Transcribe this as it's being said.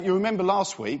You remember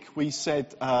last week we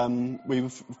said we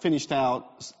finished our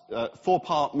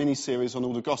four-part mini-series on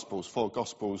all the Gospels, 4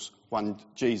 Gospels, 1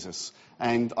 Jesus.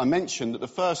 And I mentioned that the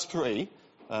first 3,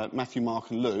 Matthew, Mark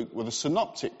and Luke, were the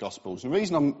synoptic Gospels. And the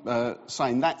reason I'm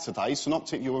saying that today,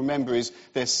 synoptic, you'll remember, is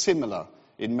they're similar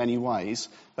in many ways.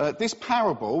 This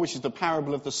parable, which is the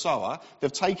parable of the sower,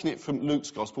 they've taken it from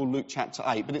Luke's Gospel, Luke chapter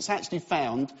 8, but it's actually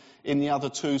found in the other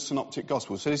 2 synoptic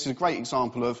Gospels. So this is a great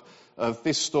example of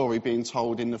this story being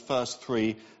told in the first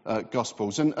 3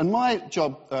 Gospels. And my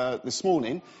job this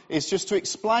morning is just to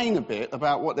explain a bit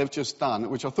about what they've just done,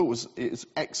 which I thought is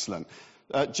excellent.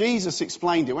 Jesus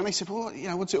explained it. When they said, well,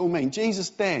 what's it all mean?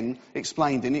 Jesus then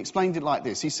explained it, and he explained it like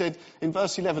this. He said in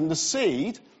verse 11, the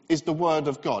seed is the word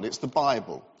of God. It's the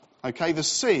Bible. Okay, the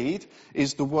seed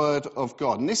is the word of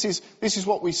God. And this is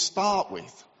what we start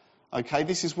with. Okay,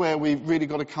 this is where we've really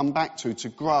got to come back to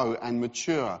grow and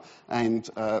mature and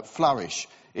flourish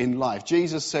in life.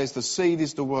 Jesus says the seed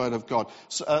is the word of God.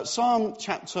 Psalm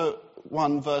chapter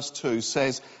 1 verse 2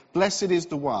 says, blessed is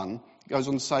the one, goes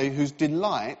on to say, whose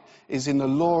delight is in the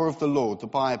law of the Lord, the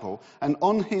Bible, and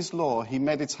on his law he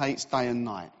meditates day and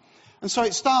night. And so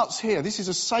it starts here. This is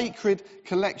a sacred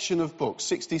collection of books,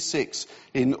 66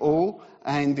 in all,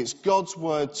 and it's God's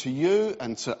word to you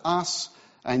and to us,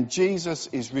 and Jesus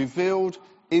is revealed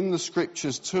in the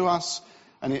scriptures to us,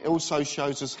 and it also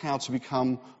shows us how to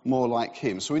become more like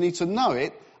him. So we need to know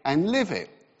it and live it.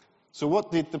 So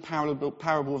what did the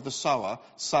parable of the sower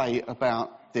say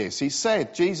about this?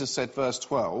 Jesus said, verse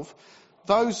 12,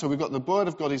 so we've got the word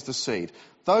of God is the seed.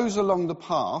 Those along the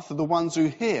path are the ones who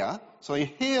hear, so they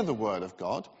hear the word of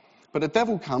God, but the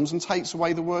devil comes and takes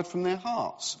away the word from their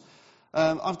hearts.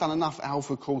 I've done enough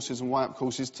alpha courses and Y-up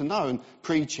courses to know, and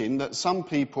preaching, that some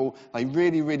people, they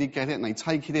really, really get it and they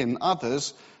take it in.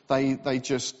 Others, they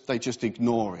just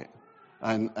ignore it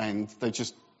and they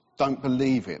just don't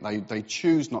believe it. They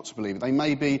choose not to believe it. They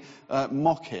maybe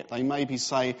mock it. They maybe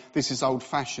say, this is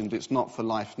old-fashioned, it's not for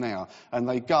life now. And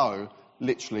they go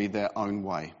literally their own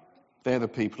way. They're the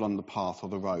people on the path or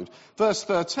the road. Verse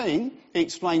 13, he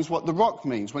explains what the rock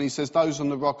means when he says those on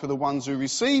the rock are the ones who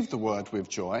receive the word with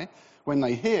joy when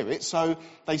they hear it. So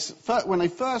when they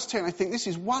first hear it, they think, this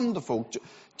is wonderful.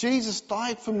 Jesus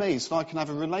died for me so I can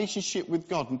have a relationship with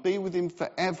God and be with him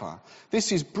forever.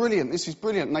 This is brilliant. This is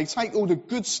brilliant. And they take all the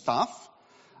good stuff,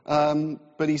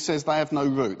 but he says they have no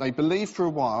root. They believe for a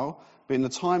while, but in the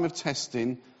time of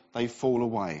testing, they fall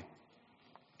away.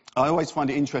 I always find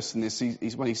it interesting this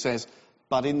when he says,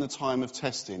 but in the time of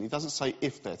testing. He doesn't say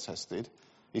if they're tested.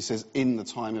 He says in the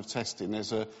time of testing.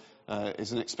 There's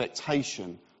an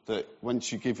expectation that once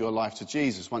you give your life to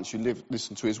Jesus, once you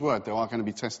listen to his word, there are going to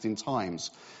be testing times.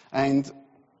 And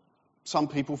some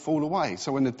people fall away.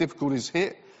 So when the difficulties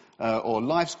hit, or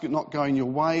life's not going your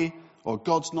way, or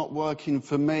God's not working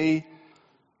for me,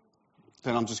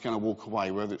 then I'm just going to walk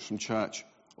away, whether it's from church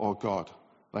or God.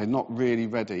 They're not really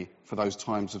ready for those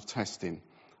times of testing.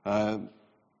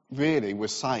 Really, we're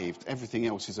saved. Everything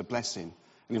else is a blessing.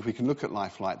 And if we can look at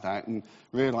life like that and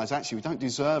realise, actually, we don't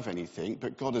deserve anything,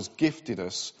 but God has gifted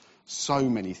us so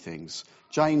many things.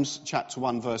 James chapter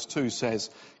 1 verse 2 says,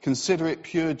 consider it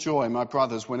pure joy, my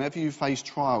brothers, whenever you face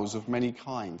trials of many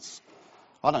kinds.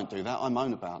 I don't do that. I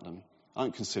moan about them. I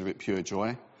don't consider it pure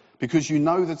joy. Because you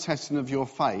know the testing of your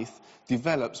faith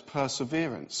develops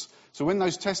perseverance. So when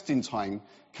those testing time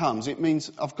comes, it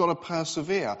means I've got to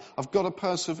persevere. I've got to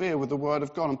persevere with the word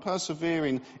of God. I'm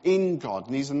persevering in God,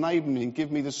 and he's enabling me and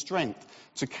giving me the strength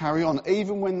to carry on.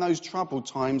 Even when those troubled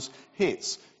times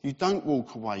hits, you don't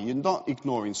walk away. You're not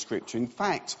ignoring Scripture. In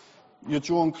fact, you're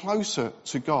drawn closer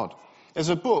to God. There's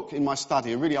a book in my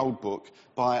study, a really old book,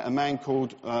 by a man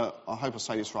called, I hope I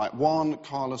say this right, Juan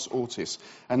Carlos Ortiz.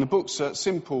 And the book's a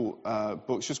simple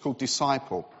book, it's just called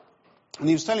Disciple. And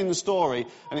he was telling the story,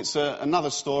 and it's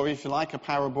another story, if you like, a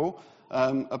parable,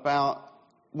 about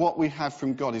what we have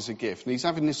from God is a gift. And he's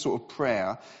having this sort of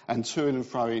prayer and to and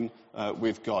froing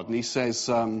with God. And he says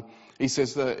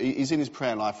that he's in his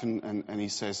prayer life, and he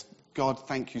says, God,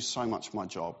 thank you so much for my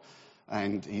job.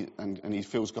 And he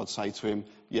feels God say to him,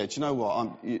 yeah, do you know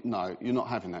what? No, you're not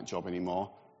having that job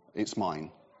anymore. It's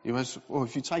mine. He goes, well,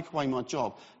 if you take away my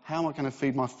job, how am I going to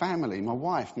feed my family, my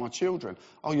wife, my children?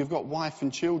 Oh, you've got wife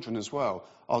and children as well.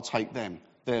 I'll take them.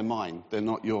 They're mine. They're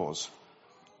not yours.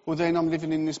 Well, then I'm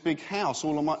living in this big house.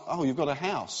 Oh, you've got a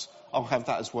house. I'll have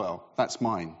that as well. That's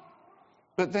mine.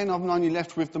 But then I'm only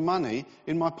left with the money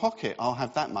in my pocket. I'll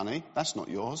have that money. That's not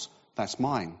yours. That's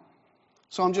mine.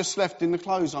 So I'm just left in the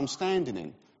clothes I'm standing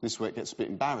in. This is where it gets a bit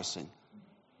embarrassing.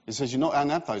 He says, you're not going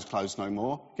to have those clothes no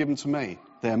more. Give them to me.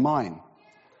 They're mine.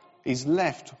 He's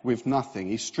left with nothing.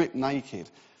 He's stripped naked.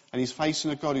 And he's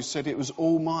facing a God who said it was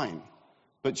all mine.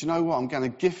 But you know what? I'm going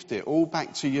to gift it all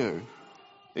back to you.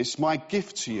 It's my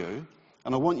gift to you,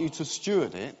 and I want you to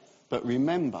steward it, but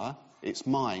remember, it's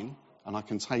mine, and I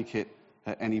can take it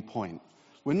at any point.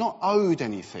 We're not owed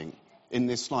anything in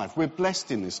this life. We're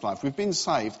blessed in this life. We've been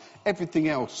saved. Everything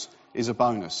else is a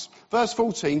bonus. Verse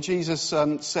 14, Jesus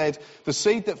said, the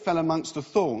seed that fell amongst the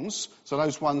thorns, so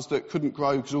those ones that couldn't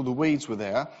grow because all the weeds were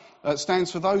there,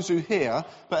 stands for those who hear,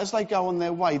 but as they go on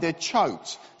their way, they're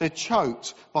choked. They're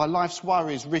choked by life's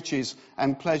worries, riches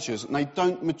and pleasures, and they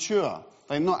don't mature.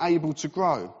 They're not able to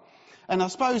grow. And I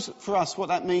suppose for us what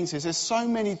that means is there's so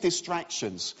many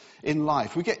distractions in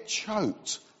life. We get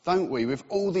choked, don't we, with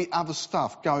all the other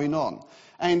stuff going on.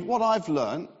 And what I've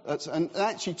learned, and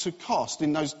actually to cost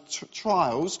in those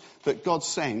trials that God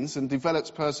sends and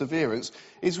develops perseverance,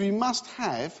 is we must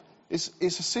have, it's a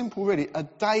simple really, a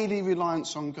daily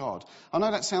reliance on God. I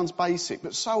know that sounds basic,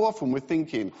 but so often we're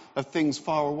thinking of things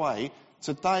far away.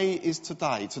 Today is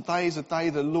today. Today is a day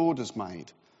the Lord has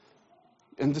made.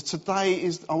 And today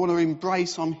is, I want to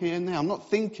embrace, I'm here now. I'm not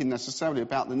thinking necessarily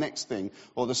about the next thing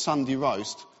or the Sunday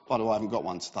roast. By the way, I haven't got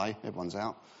one today. Everyone's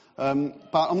out.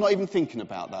 But I'm not even thinking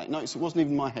about that. No, it wasn't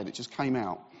even in my head. It just came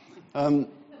out. I've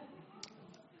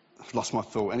lost my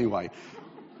thought anyway.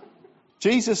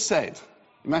 Jesus said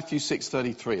in Matthew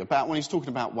 6:33 about when he's talking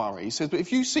about worry. He says, but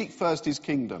if you seek first his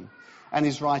kingdom and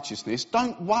his righteousness,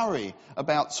 don't worry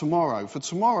about tomorrow, for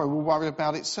tomorrow will worry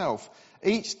about itself.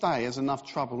 Each day has enough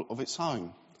trouble of its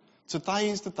own. Today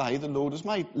is the day the Lord has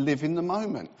made. Live in the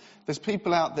moment. There's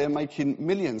people out there making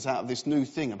millions out of this new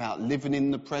thing about living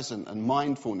in the present and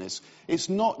mindfulness. It's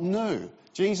not new.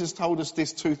 Jesus told us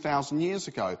this 2,000 years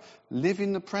ago. Live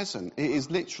in the present. It is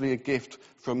literally a gift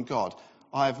from God.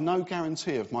 I have no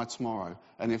guarantee of my tomorrow.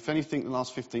 And if anything the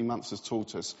last 15 months has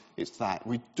taught us, it's that.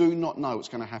 We do not know what's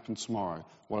going to happen tomorrow.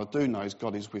 What I do know is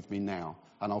God is with me now.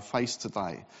 And I'll face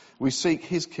today. We seek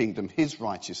his kingdom, his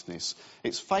righteousness.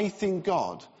 It's faith in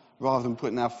God rather than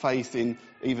putting our faith in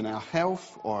even our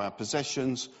health or our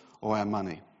possessions or our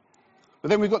money. But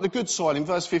then we've got the good soil in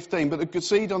verse 15. But the good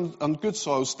seed on good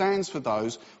soil stands for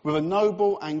those with a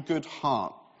noble and good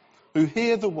heart, who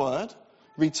hear the word,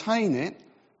 retain it,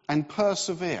 and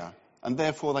persevere. And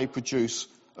therefore they produce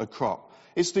a crop.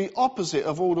 It's the opposite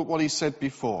of all of what he said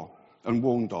before and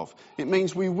warned of. It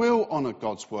means we will honour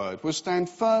God's word. We'll stand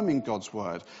firm in God's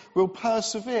word. We'll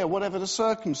persevere whatever the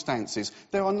circumstances.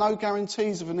 There are no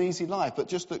guarantees of an easy life, but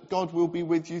just that God will be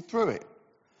with you through it.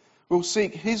 We'll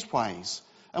seek his ways,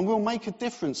 and we'll make a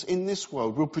difference in this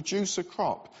world. We'll produce a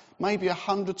crop, maybe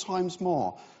 100 times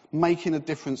more, making a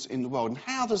difference in the world. And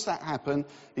how does that happen?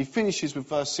 He finishes with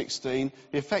verse 16.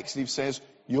 He effectively says,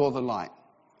 you're the light.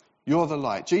 You're the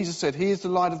light. Jesus said he is the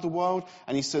light of the world,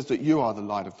 and he says that you are the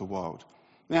light of the world.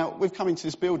 Now, we've come into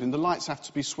this building. The lights have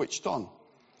to be switched on.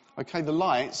 Okay, the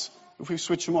lights, if we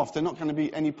switch them off, they're not going to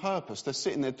be any purpose. They're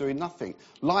sitting there doing nothing.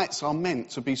 Lights are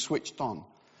meant to be switched on.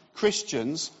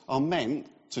 Christians are meant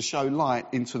to show light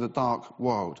into the dark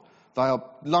world.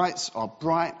 Lights are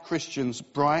bright, Christians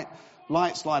bright.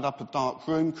 Lights light up a dark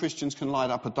room. Christians can light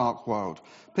up a dark world.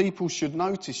 People should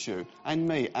notice you and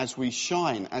me as we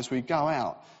shine, as we go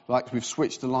out, like we've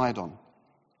switched the light on.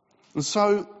 And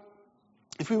so,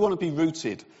 if we want to be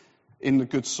rooted in the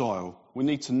good soil, we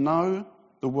need to know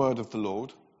the word of the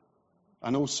Lord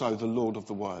and also the Lord of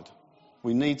the word.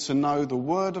 We need to know the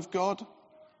word of God,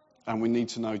 and we need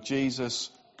to know Jesus,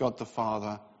 God the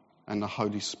Father, and the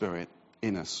Holy Spirit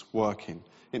in us, working.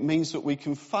 It means that we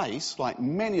can face, like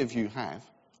many of you have,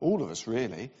 all of us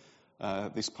really,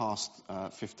 this past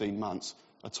 15 months,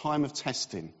 a time of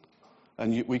testing.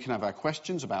 And we can have our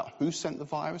questions about who sent the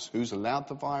virus, who's allowed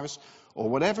the virus, or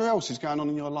whatever else is going on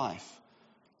in your life.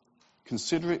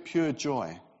 Consider it pure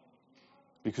joy,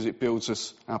 because it builds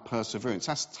us our perseverance.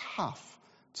 That's tough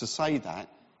to say that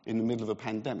in the middle of a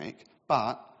pandemic,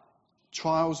 but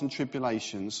trials and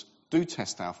tribulations do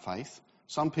test our faith.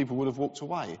 Some people would have walked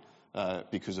away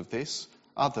because of this.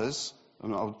 Others,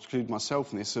 and I'll include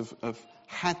myself in this, have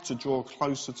had to draw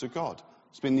closer to God.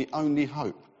 It's been the only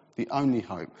hope. The only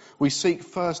hope. We seek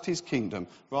first his kingdom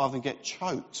rather than get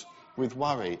choked with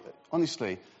worry.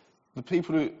 Honestly, the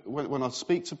people who, when I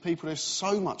speak to people, there's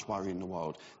so much worry in the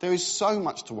world. There is so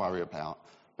much to worry about.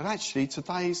 But actually,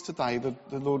 today is today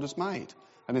the Lord has made.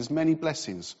 And there's many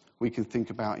blessings we can think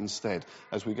about instead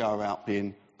as we go about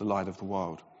being the light of the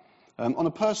world. On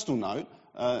a personal note,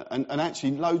 and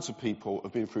actually loads of people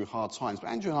have been through hard times, but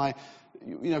Andrew and I,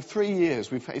 3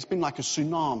 years, it's been like a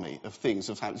tsunami of things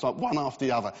have happened. It's like one after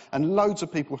the other. And loads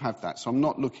of people have that. So I'm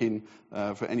not looking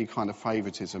for any kind of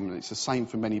favouritism. It's the same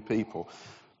for many people.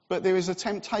 But there is a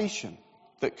temptation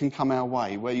that can come our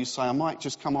way where you say, I might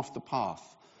just come off the path.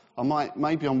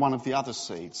 Maybe on one of the other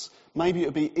seeds. Maybe it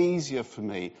would be easier for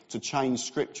me to change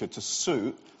Scripture to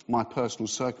suit my personal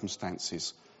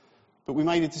circumstances. But we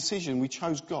made a decision. We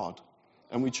chose God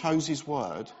and we chose His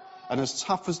Word. And as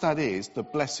tough as that is, the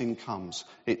blessing comes.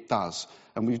 It does.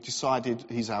 And we've decided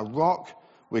He's our rock.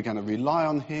 We're going to rely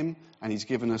on Him, and He's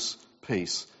given us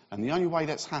peace. And the only way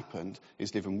that's happened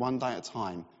is living one day at a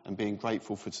time and being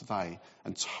grateful for today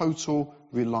and total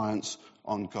reliance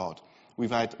on God.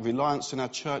 We've had reliance in our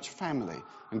church family.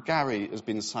 And Gary has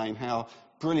been saying how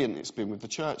brilliant it's been with the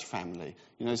church family.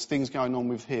 You know, there's things going on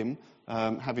with him,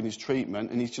 having his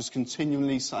treatment, and he's just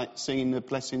continually singing the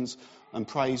blessings and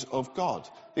praise of God.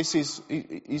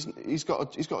 He's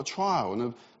got a trial, and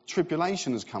a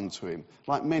tribulation has come to him,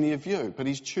 like many of you, but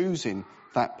he's choosing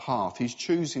that path. He's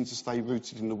choosing to stay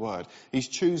rooted in the Word. He's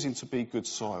choosing to be good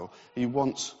soil. He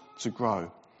wants to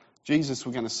grow. Jesus,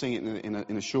 we're going to sing it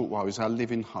in a short while, is our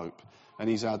living hope. And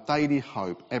He's our daily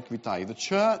hope every day. The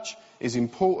church is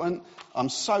important. I'm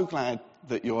so glad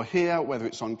that you're here, whether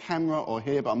it's on camera or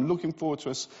here, but I'm looking forward to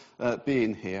us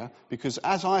being here, because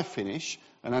as I finish,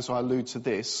 and as I allude to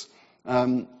this,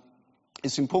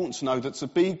 it's important to know that to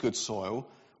be good soil,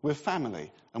 we're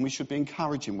family, and we should be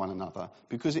encouraging one another,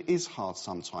 because it is hard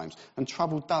sometimes, and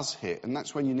trouble does hit, and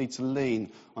that's when you need to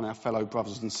lean on our fellow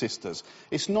brothers and sisters.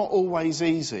 It's not always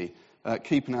easy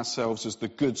keeping ourselves as the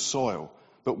good soil,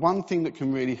 but one thing that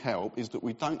can really help is that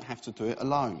we don't have to do it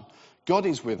alone. God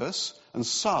is with us, and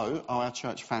so are our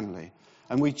church family,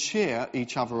 and we cheer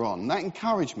each other on. That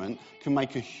encouragement can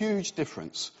make a huge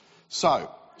difference. So,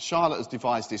 Charlotte has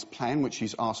devised this plan, which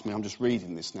she's asked me. I'm just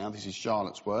reading this now. This is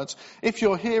Charlotte's words. If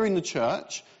you're here in the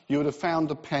church, you would have found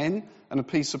a pen and a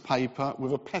piece of paper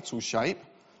with a petal shape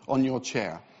on your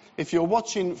chair. If you're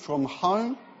watching from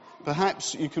home,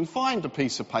 perhaps you can find a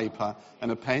piece of paper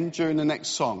and a pen during the next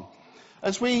song.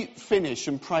 As we finish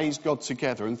and praise God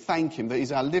together and thank Him that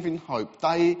He's our living hope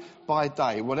day by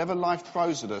day, whatever life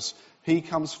throws at us, He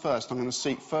comes first. I'm going to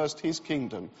seek first His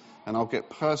kingdom, and I'll get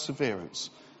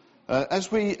perseverance.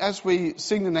 As we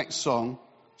sing the next song,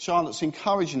 Charlotte's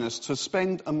encouraging us to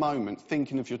spend a moment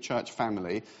thinking of your church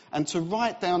family and to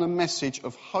write down a message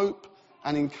of hope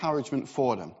and encouragement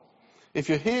for them. If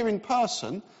you're here in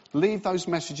person, leave those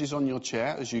messages on your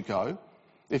chair as you go.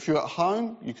 If you're at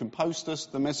home, you can post us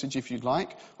the message if you'd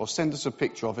like, or send us a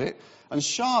picture of it. And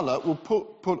Charlotte will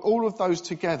put all of those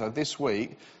together this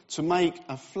week to make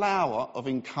a flower of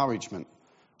encouragement,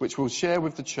 which we'll share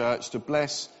with the church to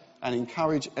bless and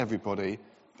encourage everybody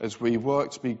as we work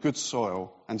to be good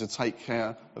soil and to take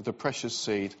care of the precious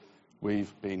seed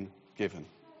we've been given.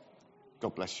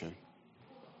 God bless you.